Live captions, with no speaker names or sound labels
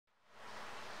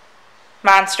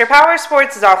Monster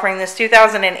Powersports is offering this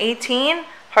 2018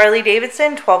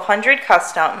 Harley-Davidson 1200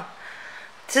 Custom.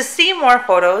 To see more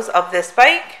photos of this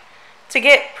bike, to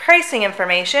get pricing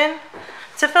information,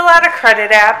 to fill out a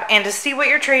credit app, and to see what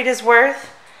your trade is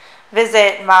worth,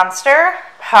 visit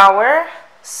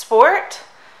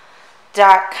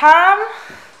monsterpowersport.com.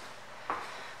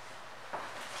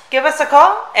 Give us a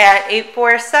call at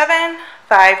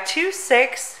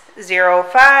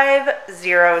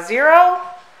 847-526-0500.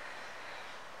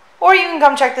 Or you can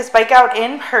come check this bike out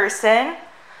in person.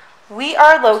 We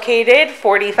are located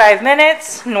 45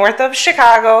 minutes north of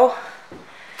Chicago,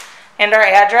 and our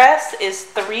address is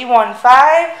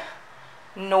 315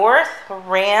 North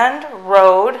Rand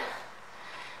Road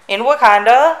in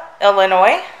Wauconda,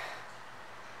 Illinois.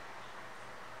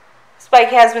 This bike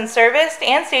has been serviced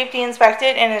and safety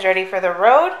inspected and is ready for the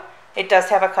road. It does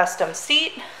have a custom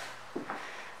seat.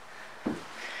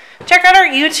 Check out our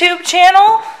YouTube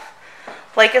channel.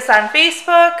 Like us on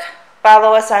Facebook,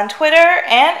 follow us on Twitter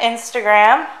and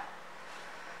Instagram.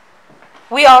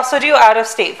 We also do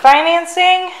out-of-state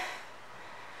financing,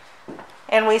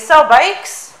 and we sell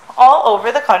bikes all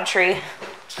over the country.